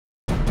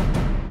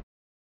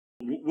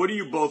What are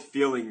you both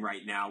feeling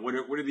right now? What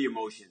are the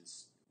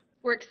emotions?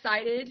 We're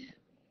excited.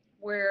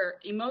 We're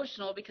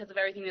emotional because of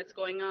everything that's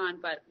going on,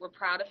 but we're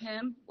proud of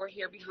him. We're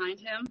here behind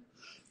him,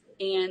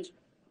 and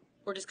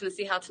we're just going to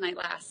see how tonight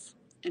lasts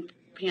and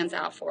pans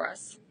out for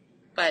us.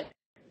 But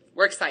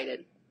we're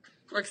excited.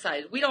 We're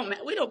excited. We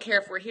don't care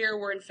if we're here,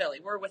 we're in Philly.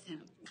 We're with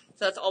him.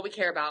 So that's all we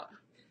care about.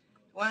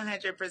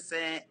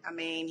 100%. I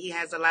mean, he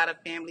has a lot of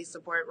family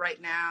support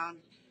right now.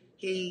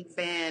 He's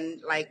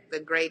been like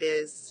the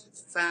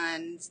greatest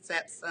son,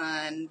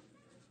 stepson,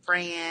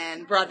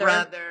 friend,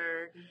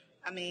 brother.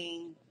 I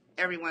mean,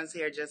 everyone's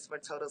here just for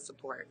total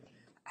support.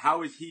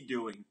 How is he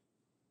doing?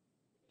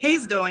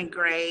 He's doing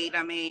great.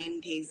 I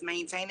mean, he's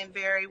maintaining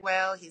very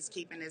well. He's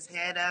keeping his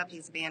head up.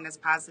 He's being as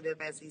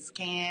positive as he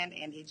can,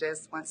 and he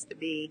just wants to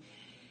be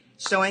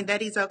showing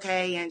that he's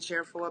okay and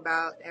cheerful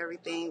about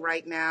everything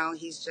right now.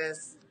 He's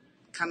just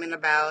coming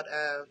about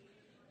of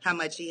how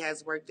much he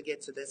has worked to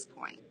get to this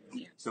point.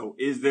 So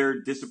is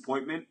there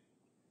disappointment?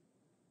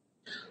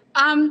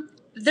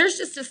 There's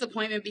just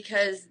disappointment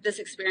because this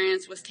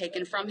experience was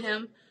taken from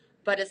him.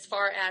 But as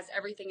far as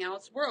everything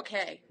else, we're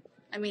okay.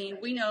 I mean,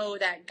 we know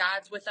that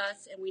God's with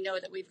us, and we know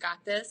that we've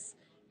got this,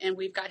 and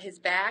we've got his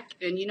back.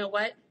 And you know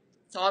what?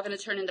 It's all going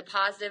to turn into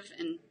positive,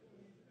 and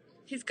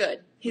he's good.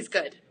 He's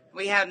good.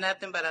 We have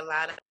nothing but a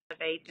lot of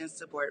faith and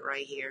support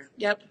right here.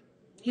 Yep.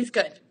 He's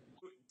good.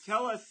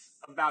 Tell us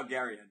about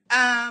Gareon.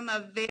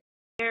 A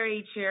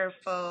very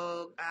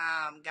cheerful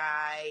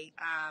guy.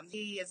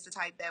 He is the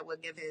type that will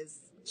give his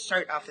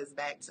shirt off his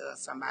back to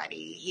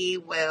somebody. He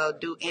will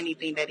do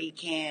anything that he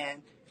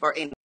can for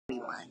anyone.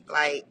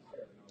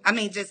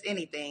 Just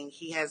anything.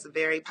 He has a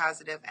very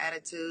positive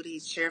attitude.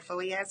 He's cheerful.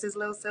 He has his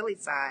little silly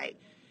side.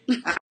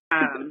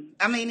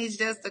 He's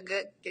just a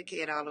good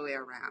kid all the way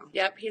around.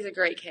 Yep, he's a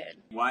great kid.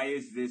 Why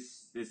is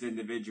this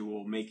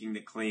individual making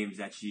the claims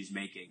that she's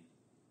making?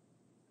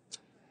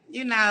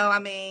 We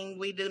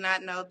do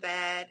not know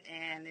that,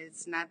 and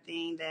it's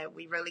nothing that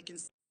we really can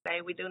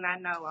say. We do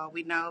not know. All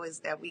we know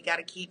is that we got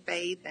to keep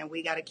faith, and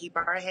we got to keep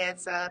our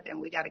heads up,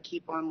 and we got to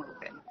keep on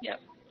moving.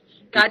 Yep.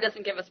 God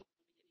doesn't give us what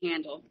we can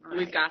handle. Right.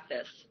 We've got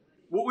this.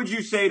 What would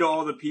you say to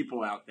all the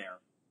people out there?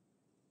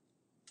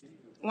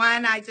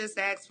 One, I just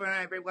ask for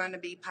everyone to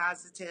be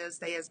positive,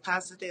 stay as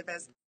positive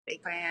as they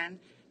can.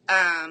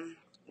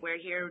 We're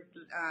here.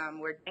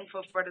 We're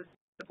thankful for the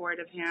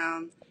support of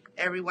him.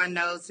 Everyone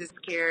knows his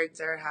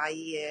character, how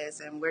he is,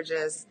 and we're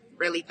just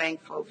really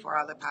thankful for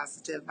all the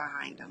positive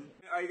behind him.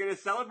 Are you going to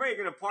celebrate? Are you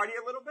going to party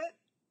a little bit?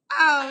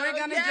 We're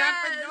going to jump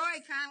for joy,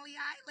 Conley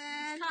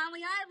Island.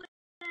 Conley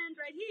Island,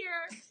 right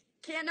here.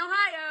 Canton,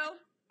 Ohio.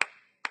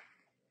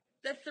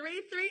 The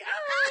 330.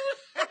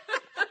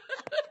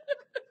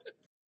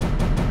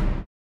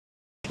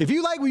 If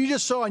you like what you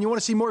just saw and you want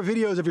to see more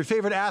videos of your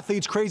favorite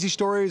athletes, crazy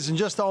stories, and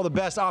just all the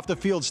best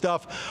off-the-field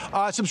stuff,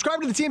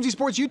 subscribe to the TMZ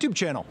Sports YouTube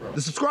channel.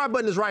 The subscribe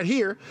button is right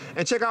here,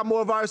 and check out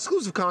more of our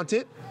exclusive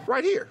content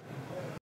right here.